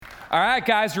All right,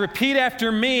 guys, repeat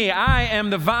after me. I am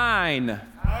the vine.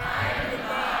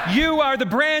 You are the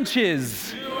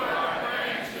branches.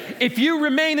 If you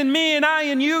remain in me and I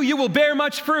in you, you will bear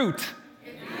much fruit.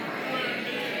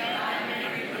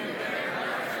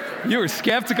 You were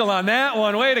skeptical on that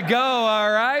one. Way to go, all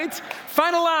right?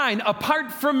 Final line, apart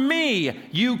from me,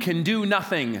 you can do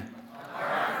nothing.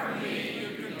 Apart from me, you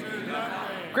can do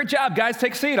nothing. Great job, guys.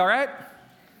 Take a seat, all right?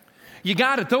 You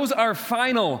got it. Those are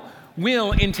final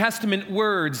will in Testament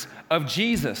words of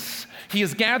Jesus. He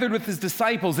has gathered with his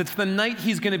disciples. It's the night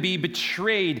he's going to be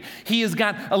betrayed. He has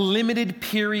got a limited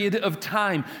period of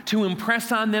time to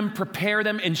impress on them, prepare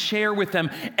them, and share with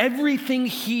them everything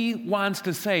he wants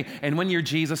to say. And when you're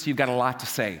Jesus, you've got a lot to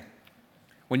say.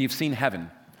 When you've seen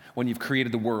heaven, when you've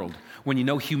created the world, when you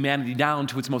know humanity down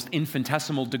to its most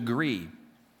infinitesimal degree,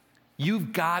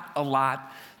 you've got a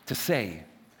lot to say.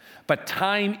 But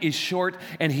time is short,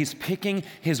 and he's picking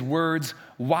his words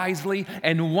wisely.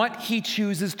 And what he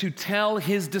chooses to tell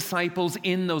his disciples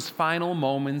in those final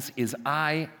moments is,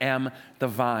 I am the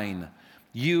vine.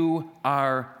 You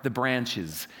are the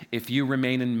branches. If you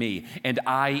remain in me and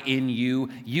I in you,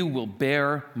 you will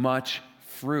bear much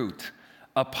fruit.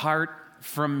 Apart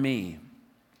from me,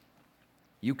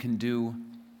 you can do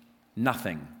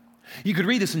nothing. You could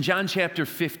read this in John chapter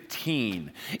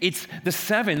 15. It's the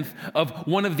seventh of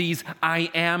one of these I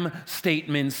am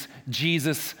statements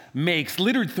Jesus makes.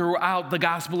 Littered throughout the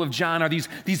Gospel of John are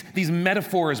these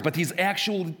metaphors, but these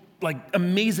actual,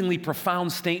 amazingly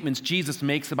profound statements Jesus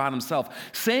makes about himself,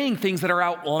 saying things that are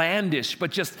outlandish,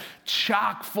 but just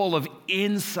chock full of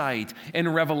insight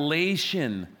and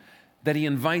revelation that he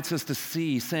invites us to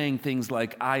see, saying things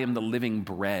like, I am the living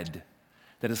bread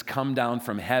that has come down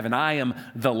from heaven. I am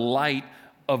the light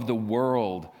of the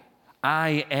world.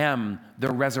 I am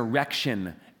the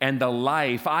resurrection and the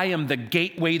life. I am the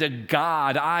gateway to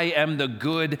God. I am the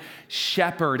good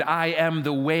shepherd. I am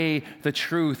the way, the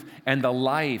truth, and the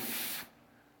life.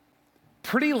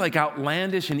 Pretty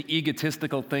outlandish and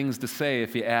egotistical things to say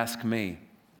if you ask me.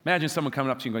 Imagine someone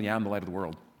coming up to you and going, yeah, I'm the light of the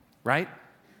world, right?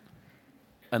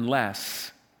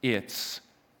 Unless it's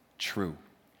true.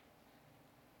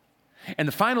 And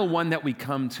the final one that we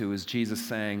come to is Jesus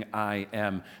saying, I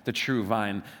am the true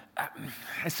vine.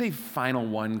 I say final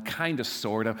one, kind of,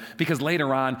 sort of, because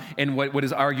later on in what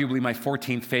is arguably my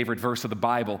 14th favorite verse of the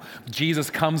Bible,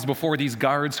 Jesus comes before these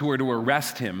guards who are to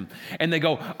arrest him. And they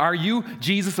go, are you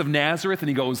Jesus of Nazareth? And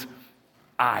he goes,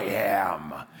 I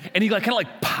am. And he kind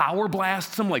of power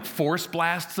blasts them, force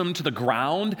blasts them to the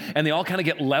ground. And they all kind of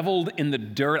get leveled in the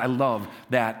dirt. I love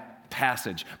that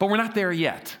passage. But we're not there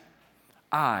yet.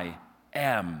 I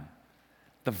am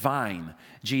the vine,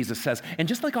 Jesus says. And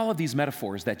just like all of these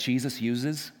metaphors that Jesus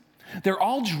uses, they're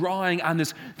all drawing on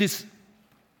this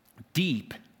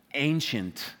deep,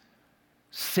 ancient,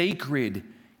 sacred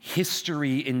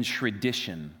history and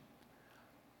tradition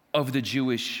of the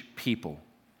Jewish people.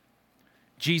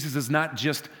 Jesus is not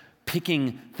just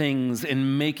picking things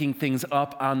and making things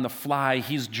up on the fly.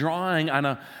 He's drawing on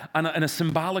a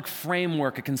symbolic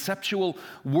framework, a conceptual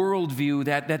worldview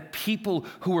that people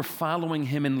who were following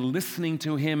him and listening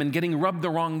to him and getting rubbed the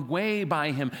wrong way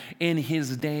by him in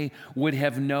his day would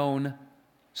have known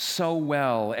so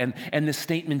well. And the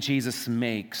statement Jesus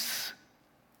makes,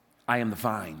 I am the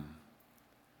vine,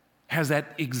 has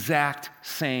that exact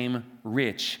same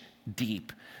rich,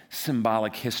 deep,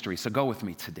 symbolic history. So go with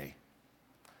me today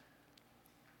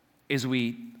as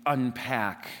we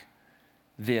unpack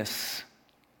this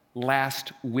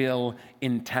last will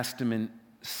in Testament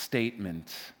statement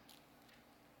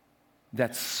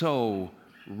that's so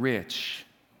rich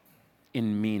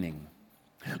in meaning.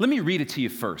 Let me read it to you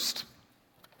first.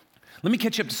 Let me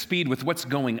catch you up to speed with what's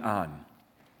going on,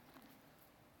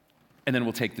 and then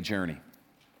we'll take the journey.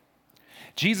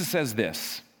 Jesus says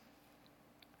this,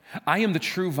 I am the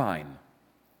true vine,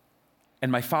 and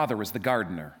my Father is the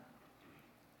gardener.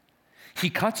 He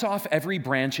cuts off every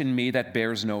branch in me that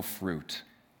bears no fruit,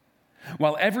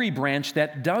 while every branch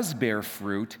that does bear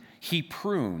fruit, he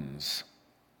prunes,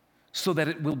 so that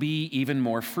it will be even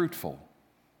more fruitful.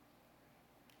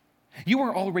 You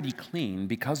are already clean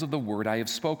because of the word I have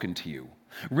spoken to you.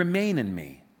 Remain in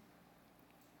me,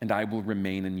 and I will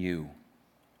remain in you.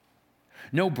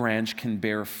 No branch can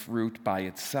bear fruit by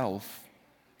itself.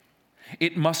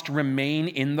 It must remain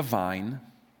in the vine.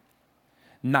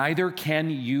 Neither can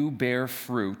you bear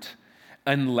fruit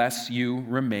unless you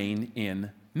remain in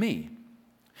me.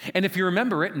 And if you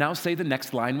remember it, now say the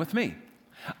next line with me.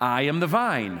 I am the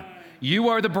vine. You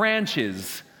are the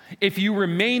branches. If you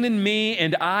remain in me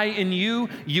and I in you,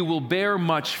 you will bear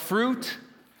much fruit.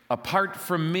 Apart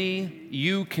from me,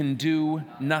 you can do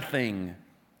nothing.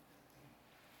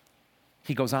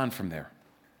 He goes on from there.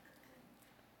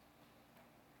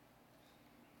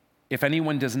 If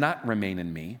anyone does not remain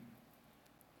in me,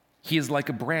 he is like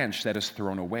a branch that is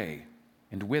thrown away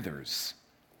and withers.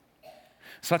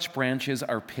 Such branches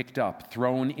are picked up,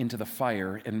 thrown into the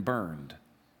fire, and burned.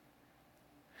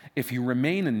 If you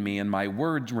remain in me and my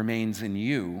word remains in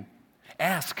you,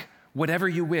 ask whatever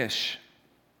you wish,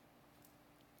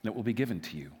 and it will be given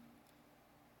to you.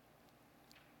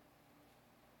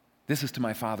 This is to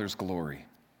my Father's glory,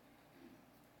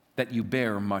 that you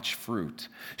bear much fruit,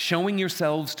 showing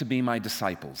yourselves to be my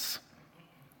disciples.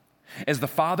 As the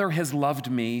Father has loved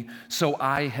me, so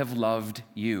I have loved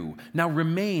you. Now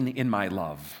remain in my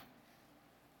love.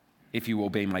 If you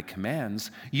obey my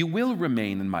commands, you will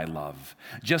remain in my love,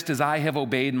 just as I have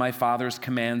obeyed my Father's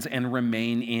commands and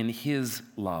remain in his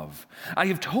love. I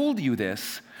have told you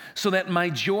this so that my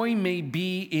joy may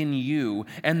be in you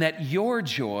and that your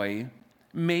joy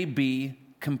may be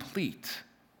complete.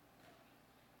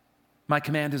 My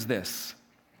command is this: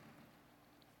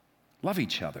 love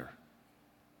each other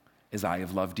as I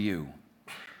have loved you.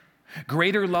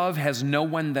 Greater love has no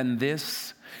one than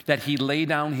this, that he lay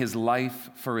down his life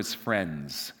for his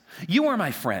friends. You are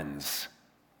my friends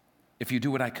if you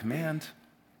do what I command.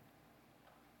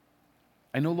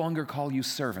 I no longer call you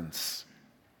servants,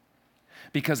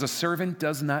 because a servant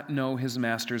does not know his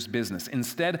master's business.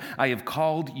 Instead, I have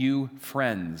called you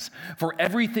friends. For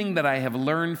everything that I have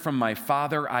learned from my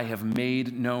Father, I have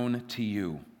made known to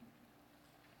you.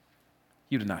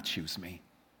 You did not choose me,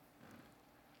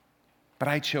 but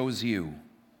I chose you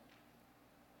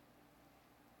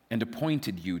and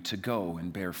appointed you to go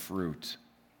and bear fruit,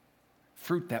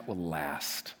 fruit that will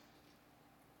last.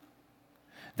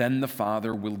 Then the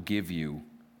Father will give you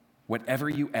whatever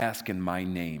you ask in my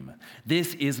name.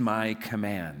 This is my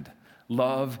command: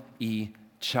 love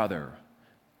each other.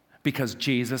 Because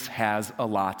Jesus has a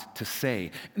lot to say,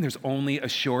 and there's only a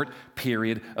short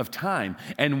period of time.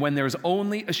 And when there's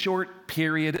only a short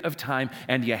period of time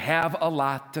and you have a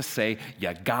lot to say,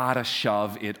 you gotta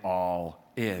shove it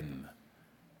all in.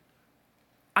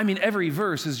 I mean, every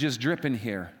verse is just dripping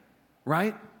here,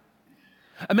 right?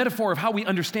 A metaphor of how we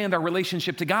understand our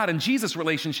relationship to God and Jesus'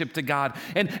 relationship to God.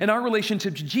 And our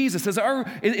relationship to Jesus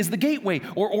is the gateway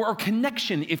or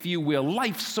connection, if you will,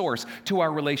 life source to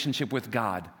our relationship with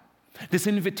God. This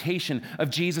invitation of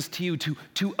Jesus to you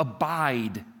to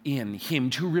abide in him,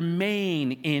 to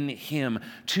remain in him,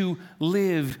 to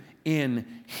live in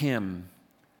him.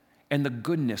 And the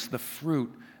goodness, the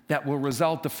fruit that will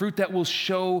result, the fruit that will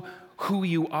show who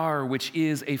you are, which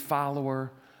is a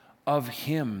follower of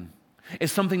him,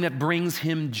 is something that brings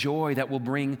him joy, that will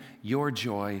bring your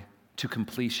joy to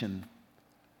completion.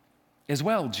 As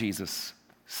well, Jesus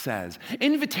says,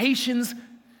 invitations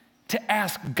to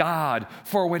ask God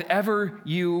for whatever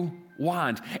you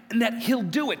want, and that he'll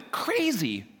do it.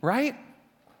 Crazy, right?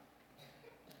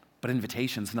 But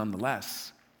invitations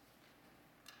nonetheless.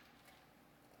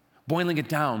 Boiling it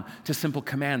down to simple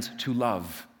commands to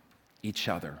love each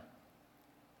other.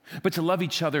 But to love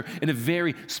each other in a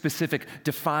very specific,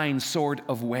 defined sort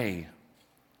of way.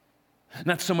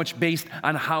 Not so much based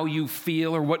on how you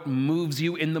feel or what moves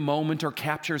you in the moment or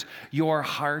captures your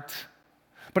heart,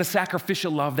 but a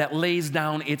sacrificial love that lays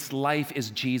down its life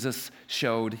as Jesus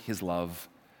showed his love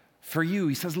for you.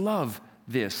 He says, love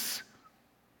this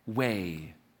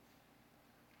way.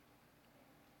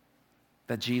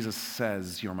 That Jesus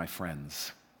says, you're my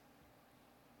friends.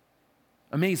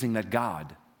 Amazing that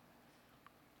God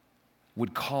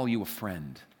would call you a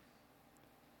friend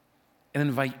and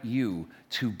invite you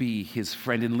to be his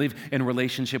friend and live in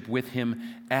relationship with him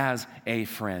as a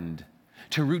friend,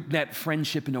 to root that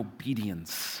friendship in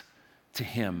obedience to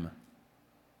him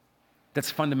that's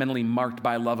fundamentally marked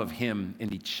by love of him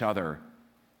and each other.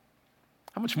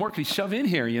 How much more could he shove in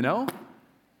here, you know?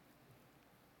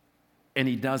 And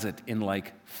he does it in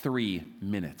like 3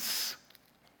 minutes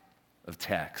of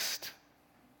text.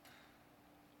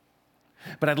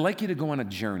 But I'd like you to go on a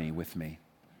journey with me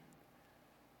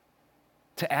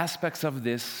to aspects of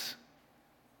this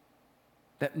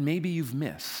that maybe you've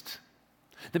missed,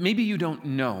 that maybe you don't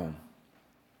know,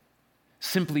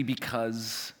 simply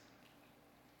because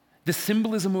the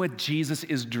symbolism what Jesus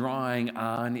is drawing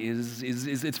on is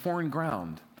it's foreign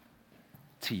ground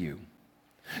to you.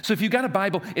 So if you've got a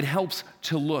Bible, it helps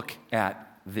to look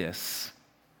at this.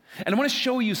 And I want to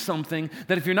show you something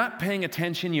that if you're not paying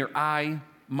attention, your eye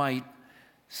might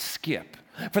skip.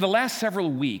 For the last several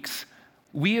weeks,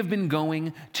 We have been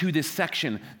going to this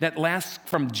section that lasts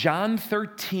from John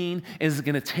 13, is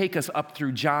going to take us up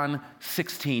through John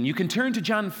 16. You can turn to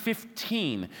John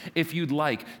 15 if you'd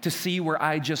like to see where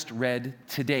I just read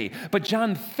today. But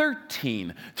John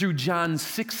 13 through John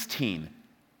 16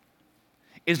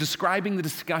 is describing the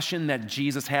discussion that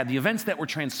Jesus had, the events that were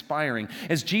transpiring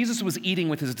as Jesus was eating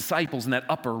with his disciples in that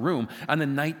upper room on the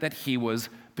night that he was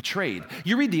betrayed.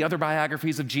 You read the other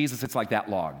biographies of Jesus, it's like that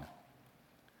long.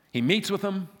 He meets with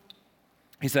them.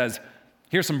 He says,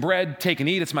 here's some bread, take and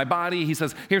eat, it's my body. He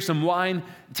says, here's some wine,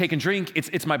 take and drink,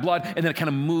 it's my blood. And then it kind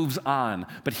of moves on.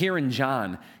 But here in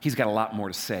John, he's got a lot more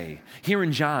to say. Here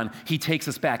in John, he takes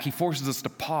us back. He forces us to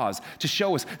pause to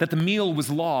show us that the meal was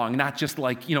long, not just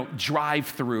like,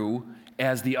 drive-through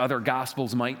as the other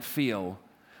gospels might feel,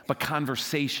 but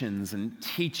conversations and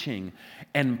teaching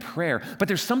and prayer. But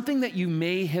there's something that you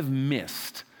may have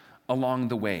missed along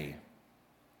the way.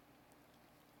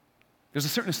 There's a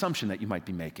certain assumption that you might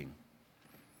be making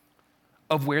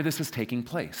of where this is taking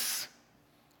place.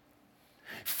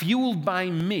 Fueled by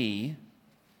me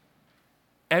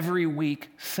every week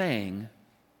saying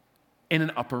in an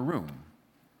upper room.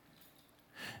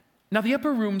 Now, the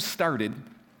upper room started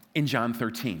in John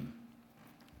 13.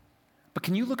 But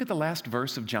can you look at the last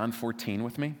verse of John 14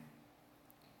 with me?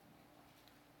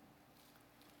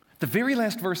 The very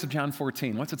last verse of John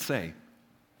 14, what's it say?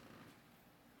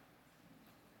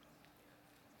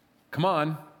 Come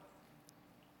on,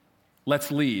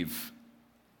 let's leave.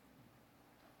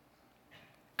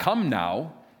 Come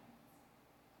now,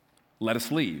 let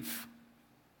us leave.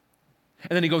 And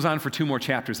then he goes on for 2 more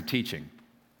chapters of teaching.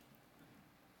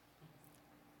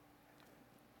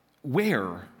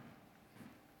 Where?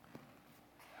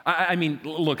 I mean,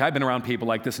 look, I've been around people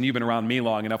like this, and you've been around me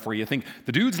long enough where you think,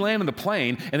 the dude's landing the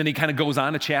plane, and then he kind of goes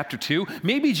on to chapter 2.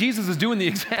 Maybe Jesus is doing the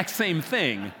exact same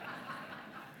thing.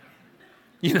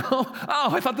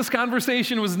 I thought this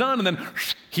conversation was done, and then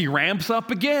he ramps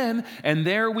up again, and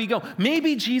there we go.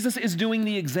 Maybe Jesus is doing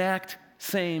the exact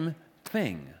same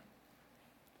thing.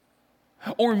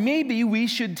 Or maybe we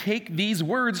should take these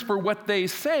words for what they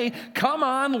say, come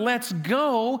on, let's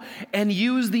go, and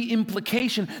use the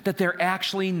implication that they're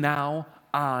actually now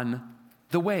on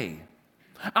the way.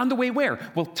 On the way where?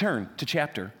 Well, turn to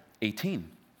chapter 18.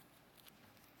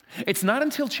 It's not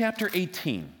until chapter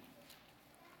 18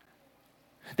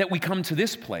 that we come to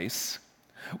this place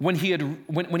when he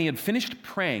had finished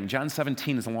praying. John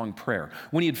 17 is a long prayer.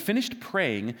 When he had finished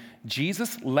praying,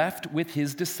 Jesus left with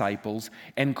his disciples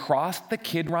and crossed the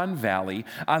Kidron Valley.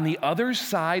 On the other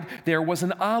side, there was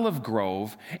an olive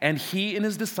grove, and he and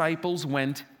his disciples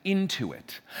went into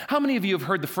it. How many of you have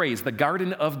heard the phrase, the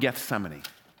Garden of Gethsemane?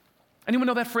 Anyone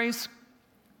know that phrase?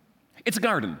 It's a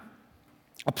garden,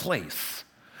 a place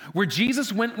where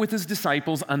Jesus went with his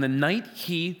disciples on the night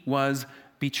he was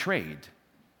betrayed.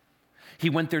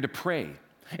 He went there to pray.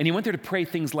 And he went there to pray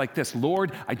things like this: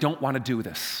 Lord, I don't want to do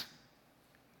this.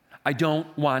 I don't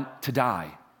want to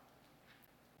die.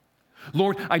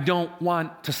 Lord, I don't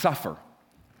want to suffer.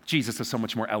 Jesus is so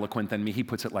much more eloquent than me. He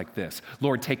puts it like this: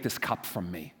 Lord, take this cup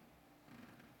from me.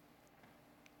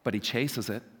 But he chases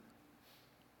it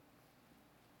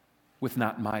with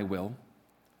not my will,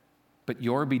 but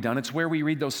your be done. It's where we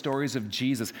read those stories of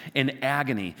Jesus in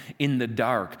agony, in the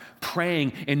dark,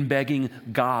 praying and begging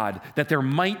God that there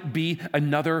might be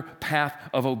another path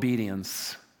of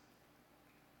obedience.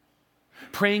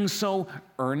 Praying so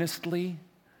earnestly,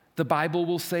 the Bible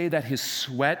will say that his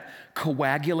sweat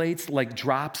coagulates like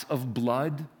drops of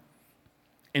blood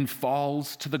and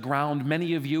falls to the ground.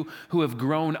 Many of you who have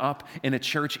grown up in a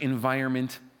church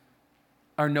environment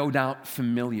are no doubt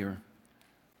familiar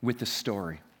with the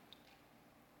story.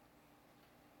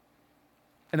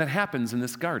 And that happens in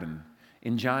this garden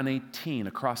in John 18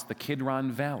 across the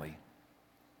Kidron Valley.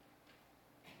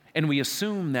 And we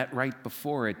assume that right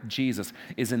before it, Jesus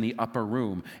is in the upper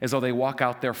room, as though they walk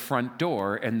out their front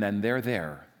door and then they're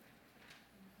there.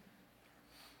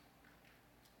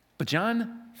 But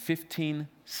John 15,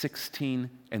 16,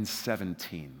 and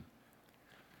 17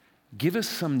 give us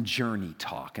some journey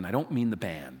talk, and I don't mean the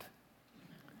band.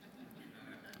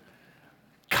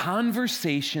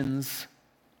 Conversations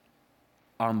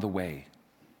on the way.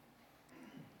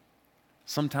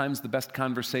 Sometimes the best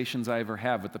conversations I ever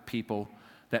have with the people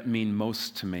that mean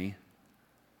most to me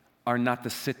are not the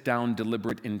sit-down,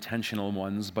 deliberate, intentional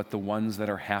ones, but the ones that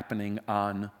are happening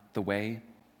on the way.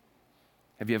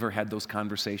 Have you ever had those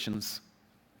conversations?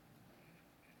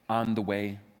 On the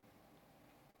way.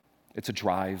 It's a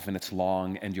drive and it's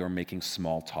long and you're making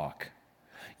small talk.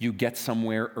 You get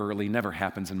somewhere early, never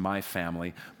happens in my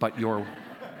family, but you're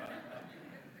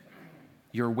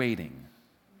waiting.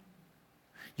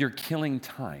 You're killing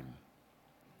time.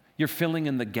 You're filling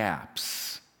in the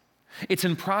gaps. It's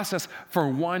in process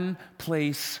from one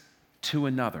place to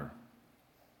another.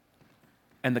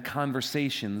 And the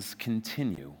conversations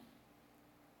continue.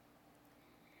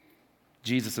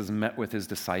 Jesus has met with his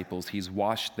disciples. He's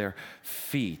washed their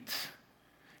feet.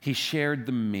 He shared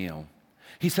the meal.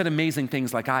 He said amazing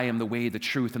things like, I am the way, the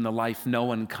truth, and the life. No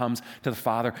one comes to the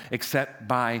Father except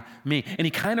by me. And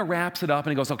he kind of wraps it up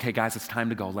and he goes, okay, guys, it's time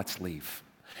to go. Let's leave.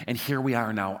 And here we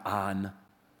are now on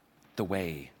the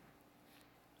way.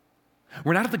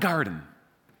 We're not at the garden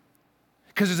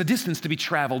because there's a distance to be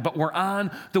traveled, but we're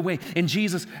on the way. And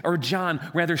Jesus, or John,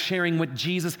 rather, sharing what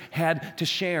Jesus had to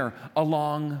share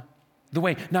along the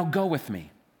way. Now go with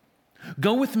me.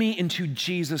 Go with me into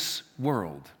Jesus'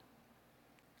 world,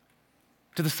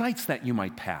 to the sights that you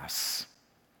might pass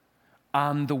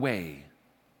on the way,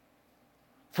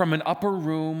 from an upper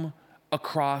room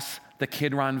across the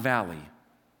Kidron Valley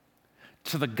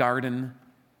to the garden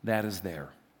that is there.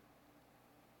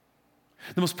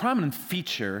 The most prominent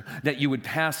feature that you would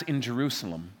pass in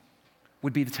Jerusalem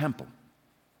would be the temple.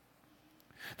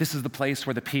 This is the place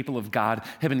where the people of God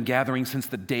have been gathering since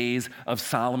the days of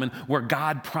Solomon, where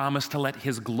God promised to let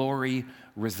his glory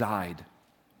reside.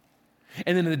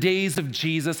 And in the days of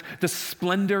Jesus, the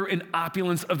splendor and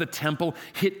opulence of the temple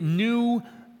hit new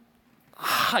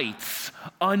heights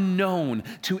unknown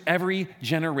to every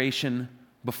generation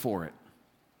before it.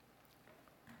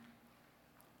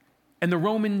 And the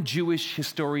Roman Jewish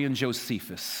historian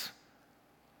Josephus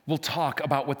will talk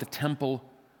about what the temple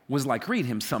was like. Read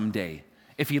him someday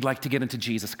if you'd like to get into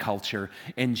Jesus culture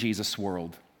and Jesus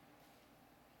world.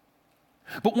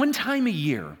 But one time a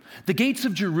year, the gates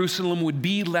of Jerusalem would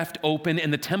be left open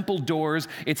and the temple doors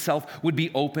itself would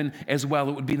be open as well.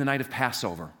 It would be the night of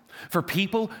Passover for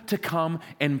people to come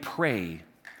and pray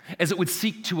as it would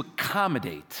seek to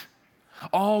accommodate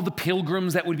all the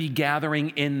pilgrims that would be gathering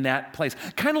in that place.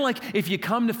 Kind of like if you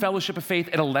come to Fellowship of Faith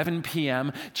at 11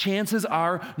 p.m., chances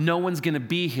are no one's going to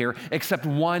be here except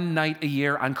one night a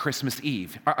year on Christmas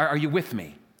Eve. Are you with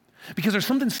me? Because there's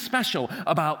something special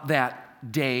about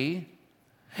that day.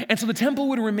 And so the temple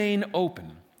would remain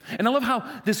open. And I love how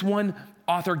this one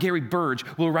author, Gary Burge,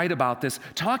 will write about this,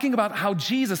 talking about how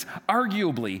Jesus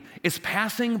arguably is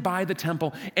passing by the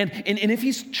temple. And if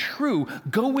he's true,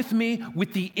 go with me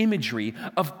with the imagery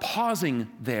of pausing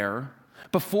there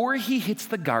before he hits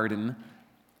the garden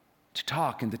to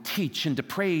talk and to teach and to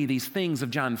pray these things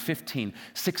of John 15,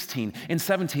 16, and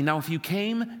 17. Now, if you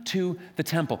came to the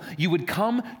temple, you would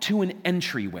come to an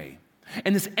entryway.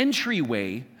 And this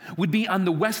entryway would be on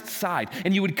the west side.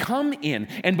 And you would come in,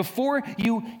 and before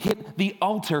you hit the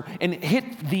altar and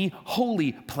hit the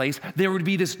holy place, there would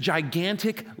be this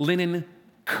gigantic linen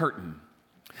curtain.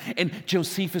 And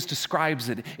Josephus describes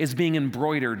it as being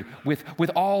embroidered with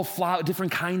all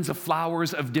different kinds of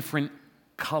flowers of different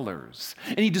colors.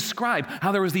 And he described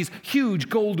how there was these huge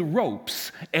gold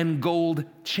ropes and gold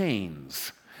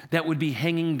chains that would be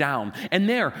hanging down. And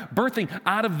there, birthing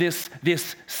out of this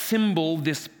symbol,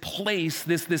 this place,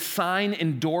 this sign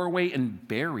and doorway and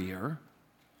barrier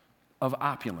of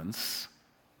opulence,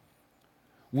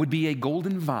 would be a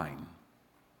golden vine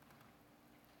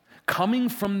coming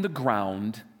from the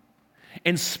ground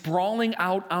and sprawling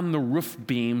out on the roof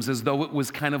beams as though it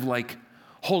was kind of like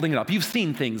holding it up. You've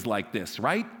seen things like this,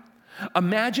 right?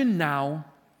 Imagine now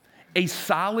a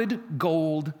solid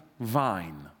gold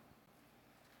vine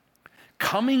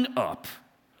coming up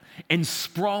and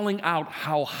sprawling out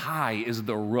how high is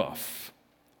the roof,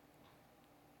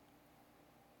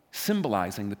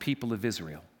 symbolizing the people of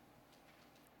Israel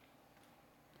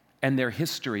and their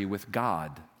history with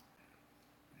God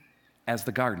as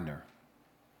the gardener.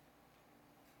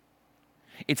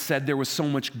 It said there was so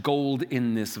much gold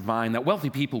in this vine that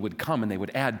wealthy people would come and they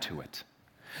would add to it.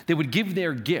 They would give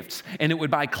their gifts, and it would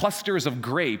buy clusters of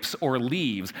grapes or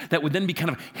leaves that would then be kind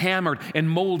of hammered and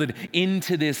molded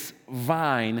into this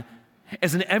vine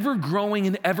as an ever-growing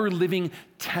and ever-living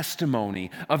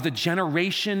testimony of the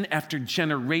generation after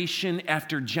generation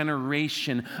after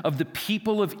generation of the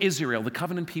people of Israel, the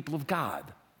covenant people of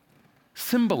God,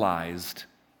 symbolized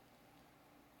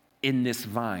in this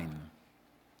vine.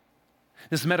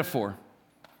 This metaphor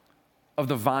of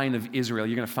the vine of Israel,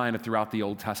 you're going to find it throughout the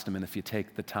Old Testament if you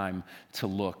take the time to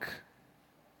look.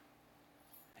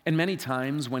 And many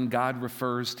times when God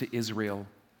refers to Israel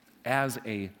as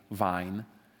a vine,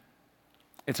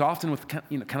 it's often with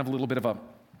kind of a little bit of a,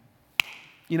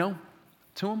 to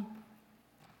him.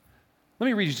 Let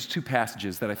me read you just two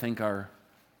passages that I think are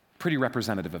pretty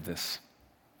representative of this.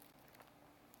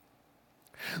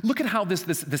 Look at how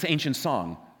this ancient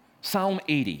song, Psalm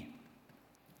 80,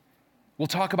 we'll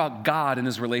talk about God and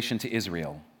his relation to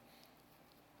Israel.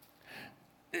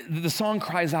 The song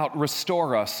cries out,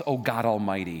 "Restore us, O God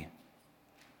Almighty.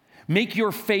 Make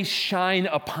your face shine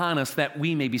upon us that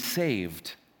we may be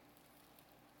saved.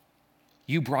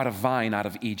 You brought a vine out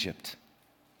of Egypt.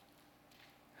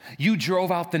 You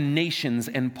drove out the nations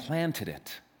and planted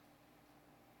it.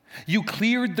 You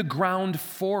cleared the ground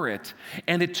for it,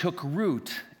 and it took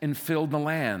root and filled the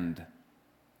land.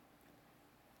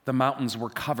 The mountains were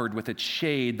covered with its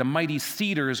shade, the mighty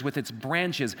cedars with its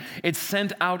branches. It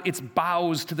sent out its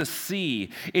boughs to the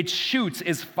sea, its shoots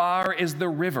as far as the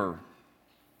river.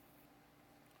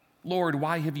 Lord,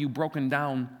 why have you broken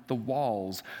down the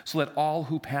walls so that all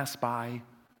who pass by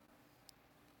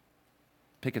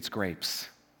pick its grapes?"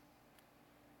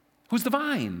 Who's the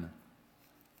vine?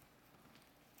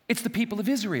 It's the people of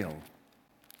Israel.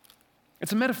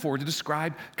 It's a metaphor to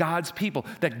describe God's people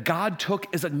that God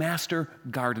took as a master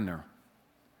gardener,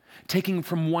 taking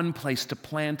from one place to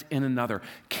plant in another,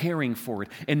 caring for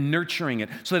it and nurturing it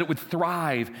so that it would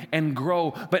thrive and grow.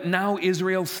 But now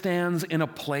Israel stands in a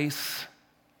place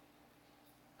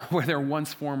where their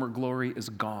once former glory is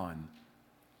gone.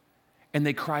 And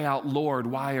they cry out, "Lord,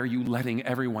 why are you letting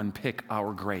everyone pick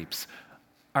our grapes?"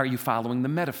 Are you following the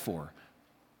metaphor?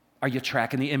 Are you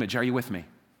tracking the image? Are you with me?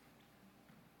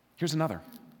 Here's another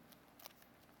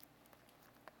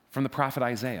from the prophet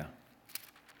Isaiah,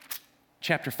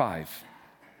 chapter 5,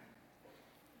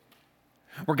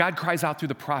 where God cries out through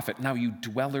the prophet, "Now you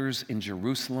dwellers in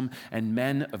Jerusalem and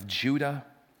men of Judah,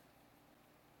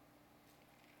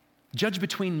 judge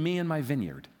between me and my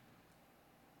vineyard.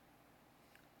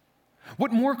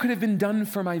 What more could have been done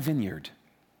for my vineyard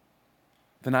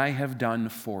than I have done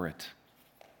for it?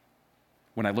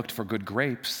 When I looked for good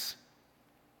grapes,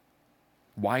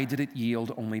 why did it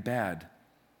yield only bad?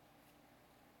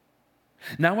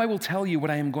 Now I will tell you what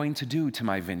I am going to do to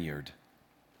my vineyard.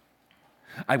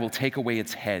 I will take away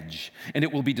its hedge, and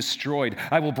it will be destroyed.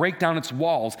 I will break down its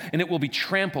walls, and it will be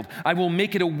trampled. I will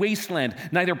make it a wasteland,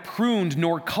 neither pruned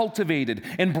nor cultivated,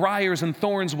 and briars and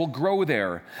thorns will grow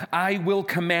there. I will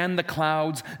command the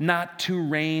clouds not to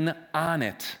rain on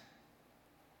it.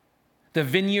 The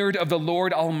vineyard of the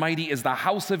Lord Almighty is the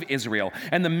house of Israel,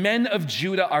 and the men of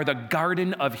Judah are the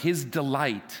garden of his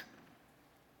delight."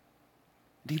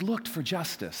 And he looked for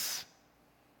justice,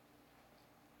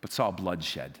 but saw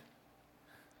bloodshed.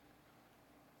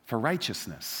 For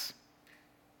righteousness,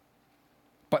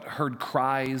 but heard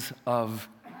cries of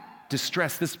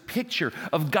distress. This picture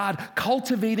of God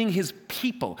cultivating his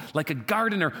people like a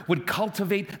gardener would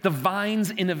cultivate the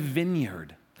vines in a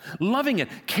vineyard, loving it,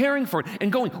 caring for it,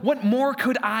 and going, "What more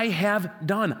could I have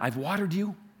done? I've watered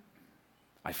you.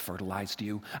 I fertilized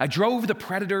you. I drove the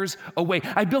predators away.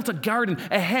 I built a garden,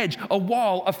 a hedge, a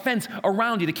wall, a fence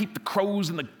around you to keep the crows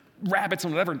and the rabbits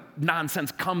and whatever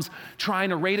nonsense comes trying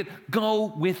to raid it." Go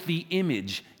with the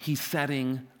image he's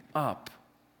setting up.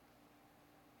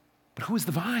 But who is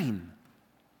the vine?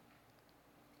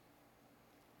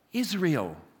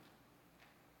 Israel,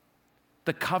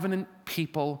 the covenant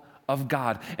people of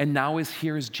God. And now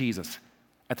here is Jesus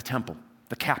at the temple,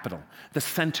 the capital, the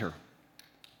center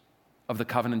of the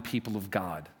covenant people of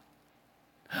God,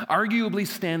 arguably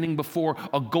standing before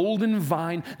a golden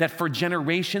vine that for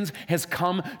generations has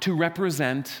come to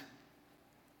represent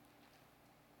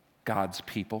God's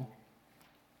people.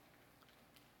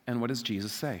 And what does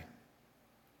Jesus say?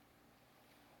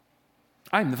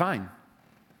 "I am the vine.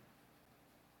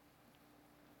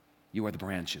 You are the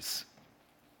branches.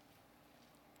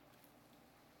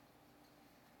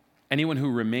 Anyone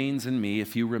who remains in me,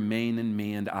 if you remain in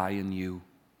me and I in you,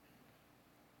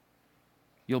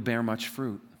 you'll bear much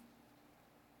fruit.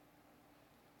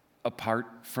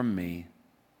 Apart from me,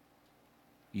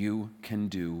 you can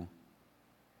do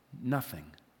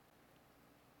nothing."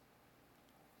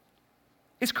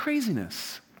 It's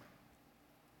craziness.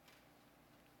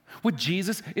 What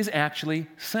Jesus is actually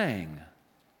saying.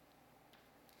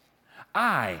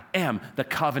 I am the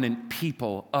covenant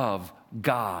people of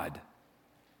God.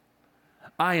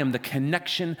 I am the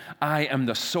connection. I am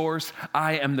the source.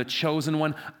 I am the chosen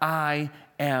one. I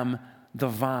am the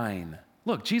vine.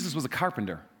 Look, Jesus was a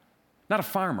carpenter, not a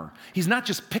farmer. He's not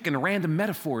just picking random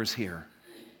metaphors here.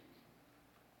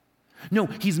 No,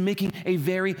 he's making a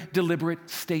very deliberate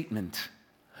statement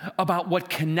about what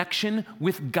connection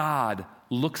with God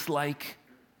looks like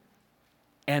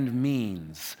and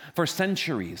means. For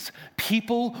centuries,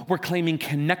 people were claiming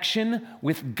connection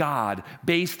with God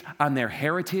based on their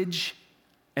heritage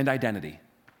and identity,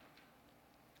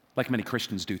 like many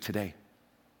Christians do today.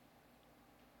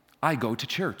 I go to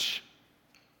church.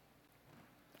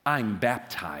 I'm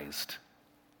baptized.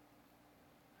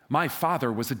 My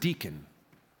father was a deacon.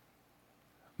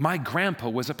 My grandpa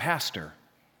was a pastor.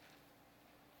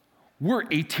 We're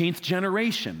 18th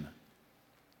generation.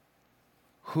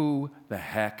 Who the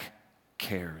heck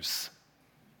cares?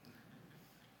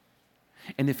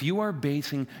 And if you are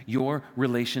basing your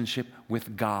relationship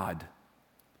with God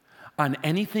on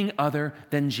anything other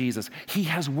than Jesus, he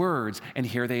has words, and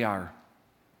here they are.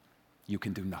 You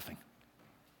can do nothing.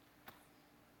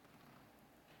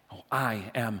 Oh, I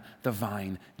am the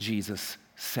vine, Jesus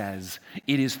says.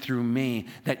 It is through me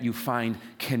that you find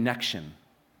connection.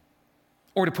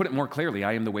 Or to put it more clearly,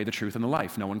 I am the way, the truth, and the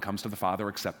life. No one comes to the Father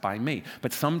except by me.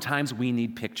 But sometimes we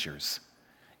need pictures,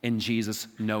 and Jesus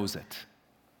knows it.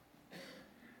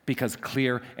 Because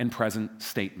clear and present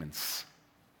statements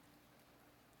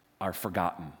are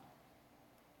forgotten.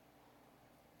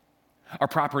 Our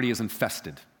property is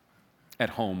infested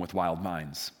at home with wild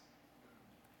vines.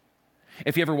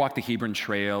 If you ever walk the Hebron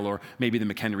Trail or maybe the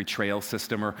McHenry Trail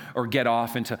system or get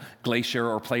off into Glacier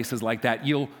or places like that,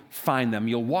 you'll find them.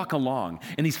 You'll walk along,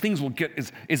 and these things will get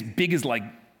as big as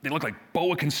they look like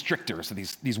boa constrictors, so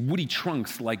these woody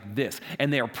trunks like this,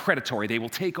 and they are predatory. They will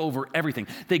take over everything.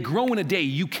 They grow in a day.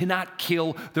 You cannot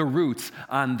kill the roots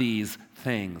on these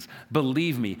things.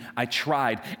 Believe me, I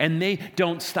tried, and they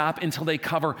don't stop until they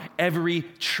cover every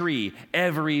tree,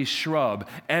 every shrub,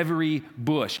 every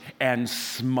bush, and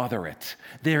smother it.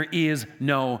 There is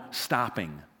no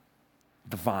stopping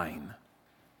the vine.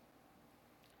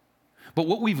 But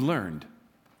what we've learned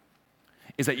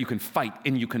is that you can fight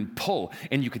and you can pull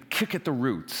and you can kick at the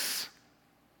roots.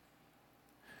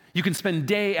 You can spend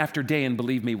day after day, and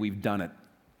believe me, we've done it,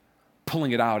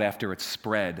 pulling it out after it's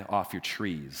spread off your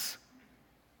trees.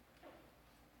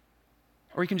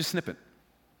 Or you can just snip it.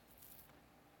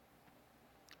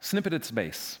 Snip at its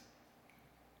base.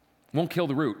 Won't kill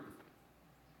the root.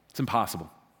 It's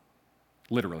impossible,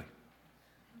 literally.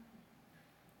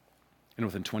 And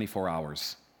within 24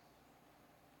 hours,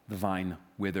 the vine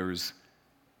withers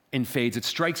and fades. It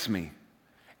strikes me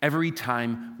every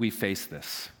time we face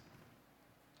this,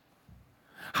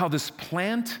 how this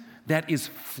plant that is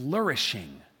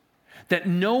flourishing, that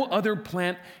no other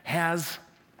plant has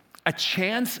a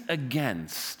chance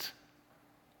against,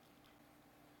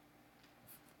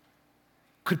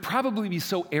 could probably be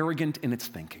so arrogant in its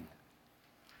thinking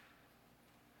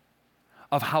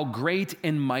of how great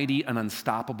and mighty and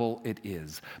unstoppable it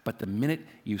is. But the minute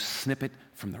you snip it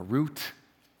from the root,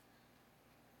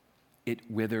 it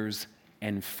withers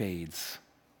and fades.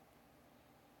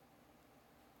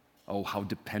 Oh, how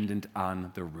dependent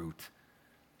on the root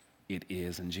it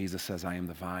is. And Jesus says, I am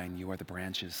the vine, you are the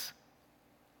branches.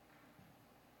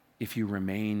 If you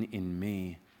remain in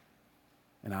me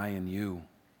and I in you,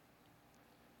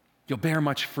 you'll bear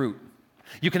much fruit.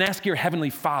 You can ask your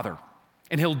heavenly Father,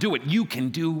 and he'll do it. You can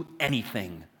do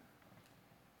anything.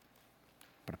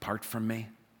 But apart from me,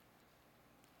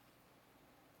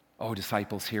 oh,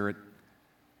 disciples, hear it.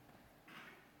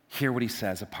 Hear what he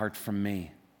says. Apart from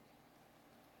me,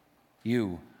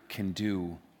 you can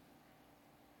do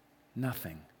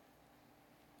nothing.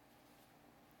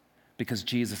 Because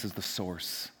Jesus is the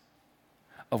source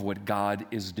of what God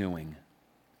is doing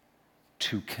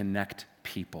to connect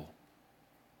people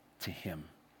to him.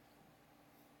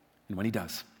 And when he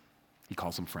does, he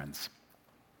calls them friends.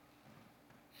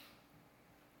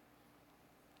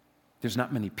 There's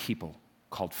not many people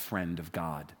called friend of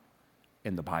God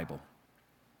in the Bible.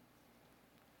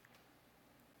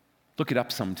 Look it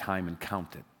up sometime and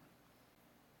count it.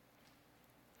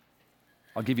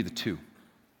 I'll give you the two: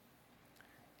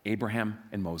 Abraham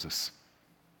and Moses.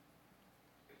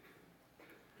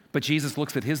 But Jesus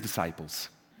looks at his disciples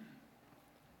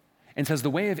and says, the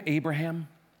way of Abraham,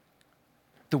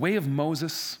 the way of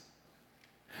Moses,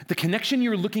 the connection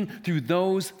you're looking through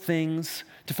those things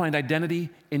to find identity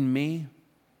in me,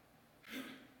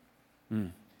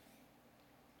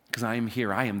 because I am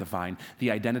here, I am the vine.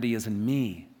 The identity is in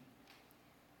me.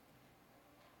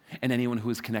 And anyone who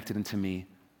is connected into me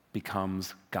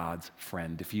becomes God's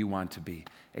friend. If you want to be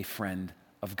a friend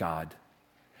of God,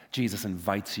 Jesus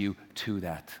invites you to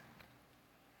that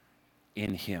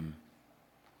in him.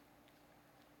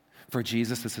 For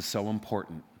Jesus, this is so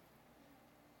important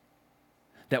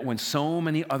that when so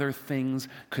many other things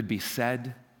could be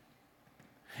said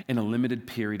in a limited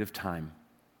period of time,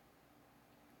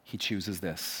 he chooses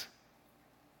this: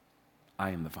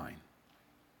 I am the vine.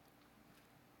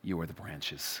 You are the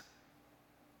branches.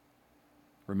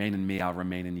 Remain in me, I'll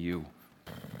remain in you.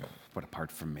 But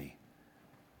apart from me,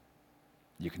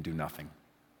 you can do nothing.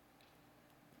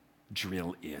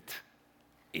 Drill it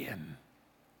in.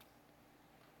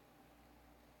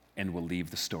 And we'll leave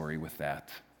the story with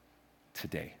that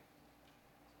today.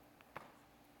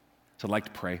 So I'd like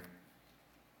to pray.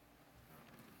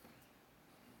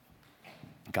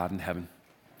 God in heaven,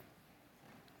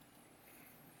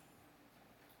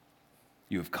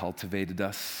 you have cultivated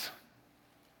us,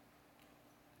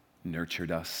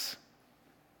 nurtured us,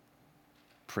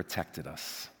 protected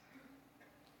us,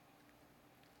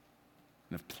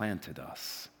 and have planted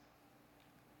us.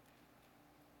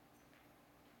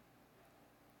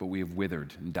 But we have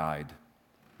withered and died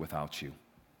without you.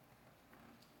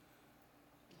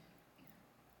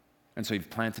 And so you've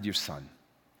planted your Son.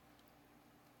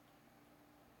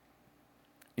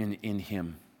 In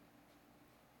him,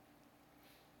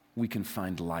 we can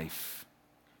find life,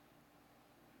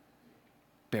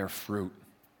 bear fruit,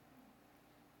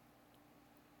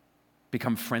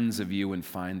 become friends of you, and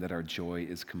find that our joy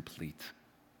is complete.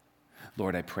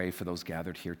 Lord, I pray for those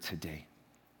gathered here today,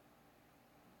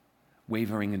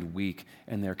 wavering and weak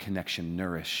in their connection.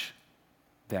 Nourish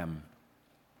them.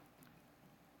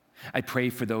 I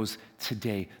pray for those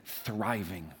today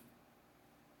thriving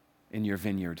in your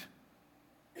vineyard.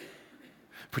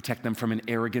 Protect them from an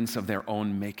arrogance of their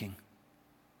own making,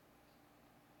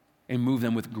 and move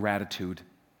them with gratitude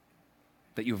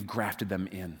that you have grafted them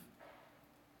in.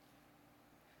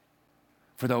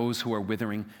 For those who are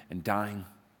withering and dying,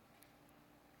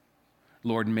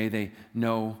 Lord, may they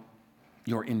know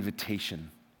your invitation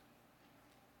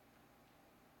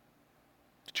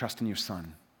to trust in your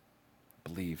Son,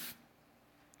 believe,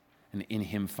 and in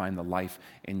him find the life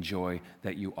and joy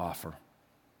that you offer,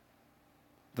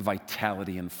 the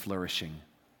vitality and flourishing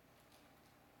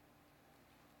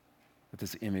that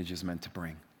this image is meant to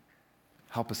bring.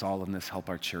 Help us all in this. Help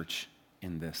our church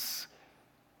in this.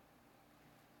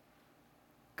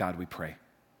 God, we pray.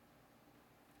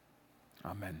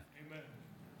 Amen. Amen.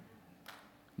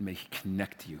 May he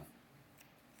connect you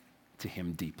to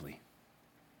him deeply.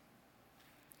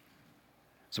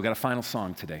 So we got a final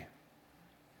song today.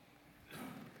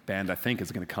 Band, I think,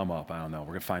 is going to come up. I don't know.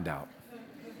 We're going to find out.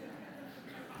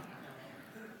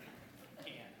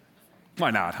 Why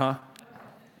not, huh?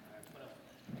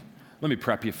 Let me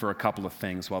prep you for a couple of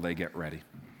things while they get ready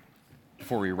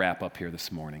before we wrap up here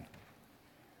this morning.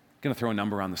 I'm going to throw a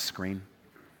number on the screen.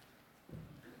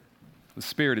 The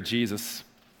Spirit of Jesus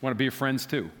want to be your friends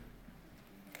too.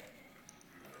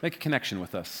 Make a connection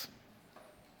with us.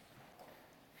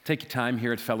 Take your time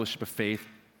here at Fellowship of Faith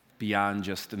beyond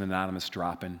just an anonymous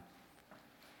drop-in.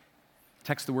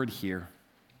 Text the word "here"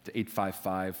 to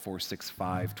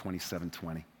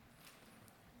 855-465-2720.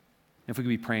 If we could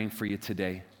be praying for you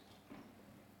today,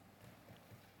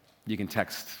 you can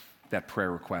text that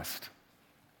prayer request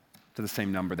to the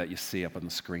same number that you see up on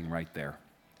the screen right there.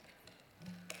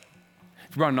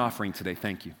 If you brought an offering today,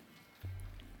 thank you.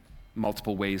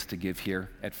 Multiple ways to give here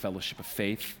at Fellowship of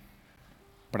Faith,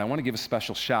 but I want to give a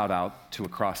special shout out to a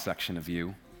cross-section of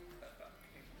you.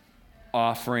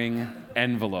 Offering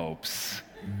envelopes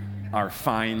are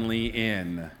finally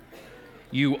in.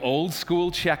 You old school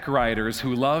check writers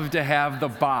who love to have the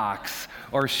box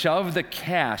or shove the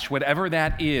cash, whatever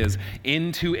that is,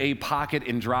 into a pocket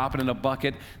and drop it in a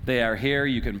bucket, they are here.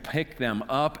 You can pick them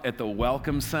up at the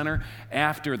Welcome Center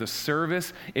after the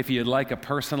service. If you'd like a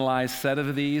personalized set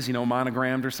of these,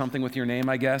 monogrammed or something with your name,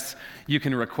 I guess, you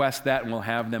can request that and we'll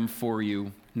have them for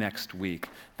you next week.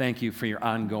 Thank you for your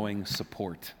ongoing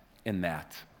support in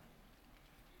that.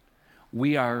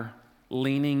 We are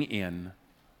leaning in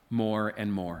more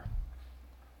and more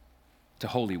to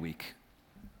Holy Week,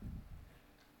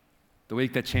 the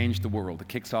week that changed the world. It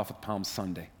kicks off with Palm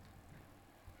Sunday,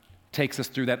 takes us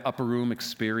through that upper room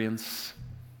experience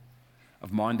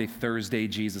of Maundy, Thursday,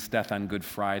 Jesus' death on Good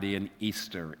Friday, and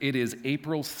Easter. It is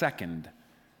April 2nd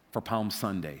for Palm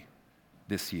Sunday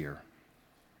this year,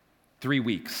 3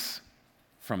 weeks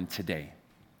from today.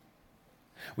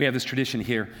 We have this tradition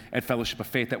here at Fellowship of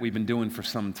Faith that we've been doing for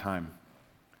some time,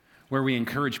 where we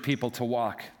encourage people to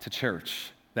walk to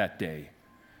church that day,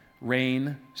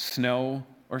 rain, snow,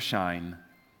 or shine,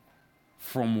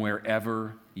 from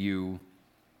wherever you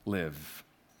live.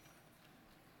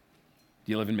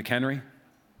 Do you live in McHenry?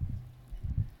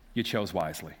 You chose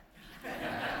wisely.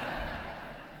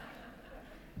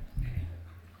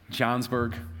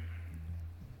 Johnsburg?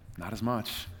 Not as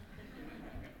much.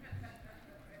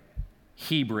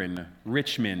 Hebron,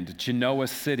 Richmond, Genoa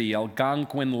City,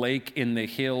 Algonquin Lake in the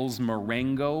hills,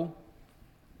 Marengo.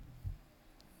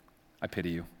 I pity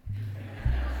you.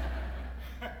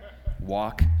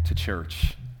 Walk to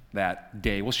church that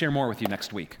day. We'll share more with you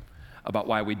next week about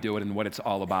why we do it and what it's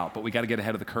all about, but we got to get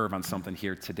ahead of the curve on something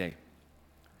here today.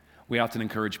 We often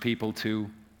encourage people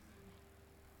to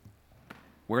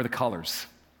wear the colors,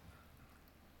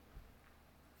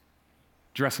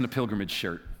 dress in a pilgrimage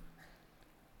shirt.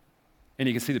 And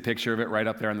you can see the picture of it right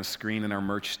up there on the screen, and our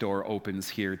merch store opens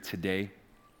here today.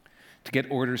 To get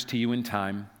orders to you in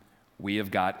time, we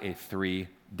have got a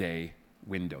 3-day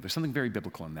window. There's something very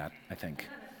biblical in that, I think.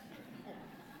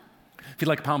 If you'd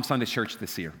like a Palm Sunday shirt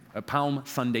this year, a Palm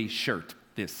Sunday shirt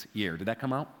this year, did that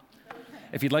come out?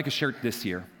 If you'd like a shirt this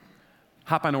year,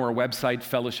 hop onto our website,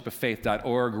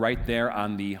 fellowshipoffaith.org. Right there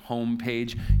on the home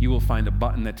page, you will find a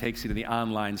button that takes you to the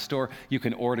online store. You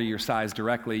can order your size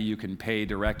directly. You can pay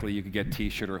directly. You can get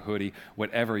t-shirt or hoodie,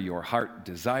 whatever your heart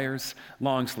desires.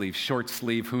 Long sleeve, short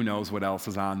sleeve, who knows what else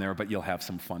is on there, but you'll have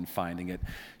some fun finding it.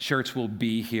 Shirts will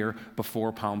be here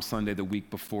before Palm Sunday, the week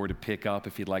before, to pick up.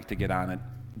 If you'd like to get on it,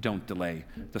 don't delay.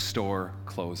 The store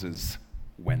closes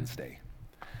Wednesday.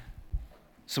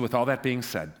 So with all that being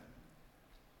said,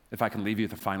 if I can leave you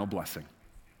with a final blessing,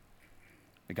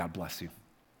 may God bless you.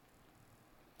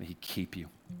 May he keep you.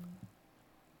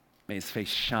 May his face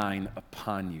shine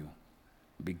upon you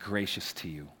and be gracious to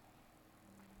you.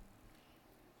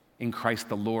 In Christ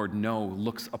the Lord,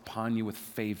 looks upon you with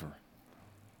favor.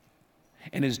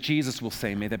 And as Jesus will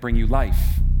say, may that bring you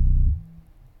life.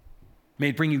 May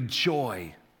it bring you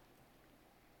joy.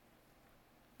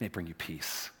 May it bring you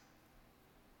peace.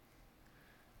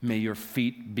 May your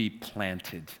feet be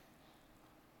planted,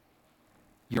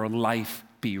 your life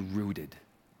be rooted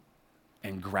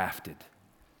and grafted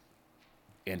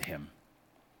in him.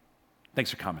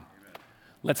 Thanks for coming.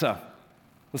 Let's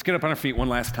get up on our feet one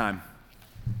last time.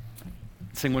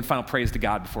 Sing one final praise to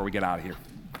God before we get out of here.